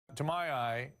to my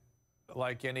eye,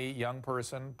 like any young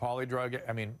person, polydrug,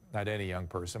 I mean, not any young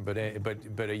person, but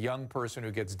a young person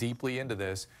who gets deeply into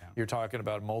this, you're talking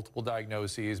about multiple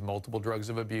diagnoses, multiple drugs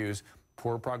of abuse,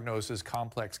 poor prognosis,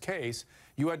 complex case.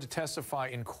 You had to testify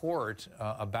in court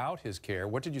about his care.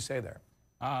 What did you say there?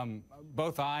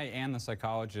 Both I and the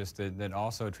psychologist that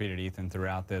also treated Ethan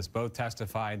throughout this both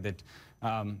testified that,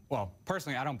 well,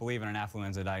 personally, I don't believe in an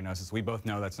affluenza diagnosis. We both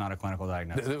know that's not a clinical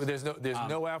diagnosis. There's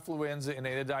no affluenza in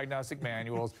any diagnostic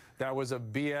manuals. That was a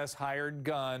BS hired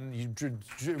gun,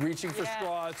 reaching for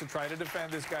straws to try to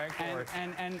defend this guy in court.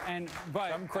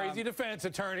 But some crazy defense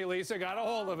attorney, Lisa, got a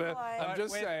hold of it. I'm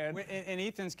just saying. In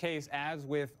Ethan's case, as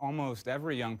with almost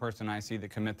every young person I see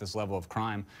that commit this level of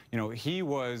crime, you know, he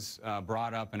was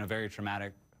brought up in a very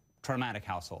traumatic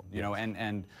household, you know,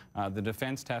 and the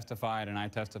defense testified, and I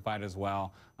testified as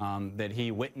well, that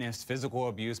he witnessed physical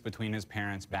abuse between his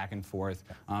parents back and forth,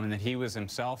 and that he was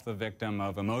himself the victim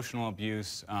of emotional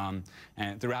abuse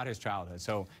and throughout his childhood.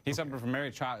 So he suffered from a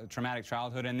very traumatic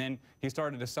childhood, and then he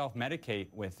started to self-medicate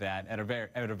with that at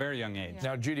a very young age.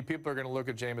 Now, Judy, people are going to look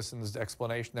at Jamison's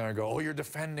explanation there and go, oh, you're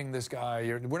defending this guy.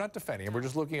 We're not defending him. We're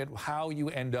just looking at how you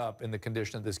end up in the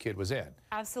condition that this kid was in.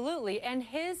 Absolutely. And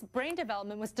his brain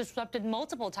development was disrupted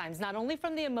multiple times, not only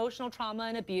from the emotional trauma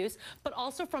and abuse, but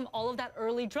also from all of that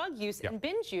early drug use and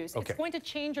binge use. It's going to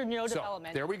change your neurodevelopment.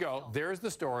 So, there we go. There's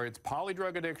the story. It's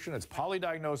polydrug addiction, it's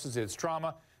polydiagnosis, it's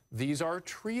trauma. These are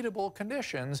treatable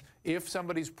conditions if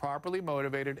somebody's properly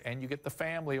motivated and you get the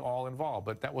family all involved.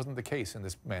 But that wasn't the case in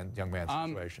this young man's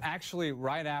situation. Actually,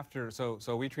 right after, so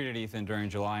we treated Ethan during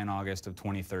July and August of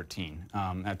 2013.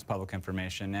 That's public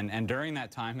information. And during that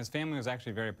time, his family was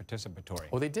actually very participatory.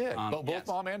 Oh, they did? Both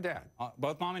mom and dad?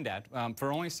 Both mom and dad.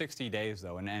 For only 60 days,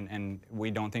 though. And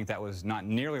we don't think that was not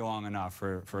nearly long enough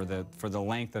for the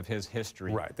length of his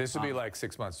history. Right. This would be like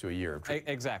 6 months to a year of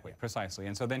treatment. Exactly. Precisely.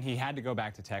 And so then he had to go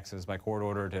back to Texas by court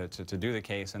order to do the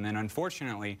case, and then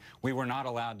unfortunately we were not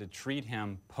allowed to treat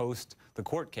him post the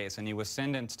court case, and he was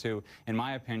sentenced to, in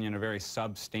my opinion, a very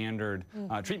substandard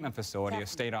treatment facility, a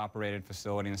state-operated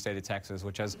facility in the state of Texas,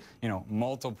 which has, you know,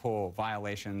 multiple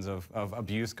violations of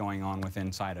abuse going on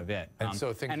inside of it. And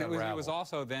so things unravel. He was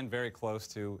also then very close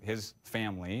to his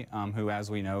family, who, as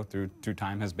we know, through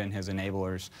time has been his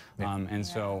enablers. And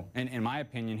so, in my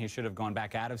opinion, he should have gone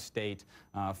back out of state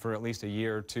for at least a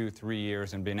year, 2, 3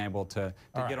 years, and been able to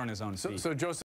get on his own feet. So Joseph.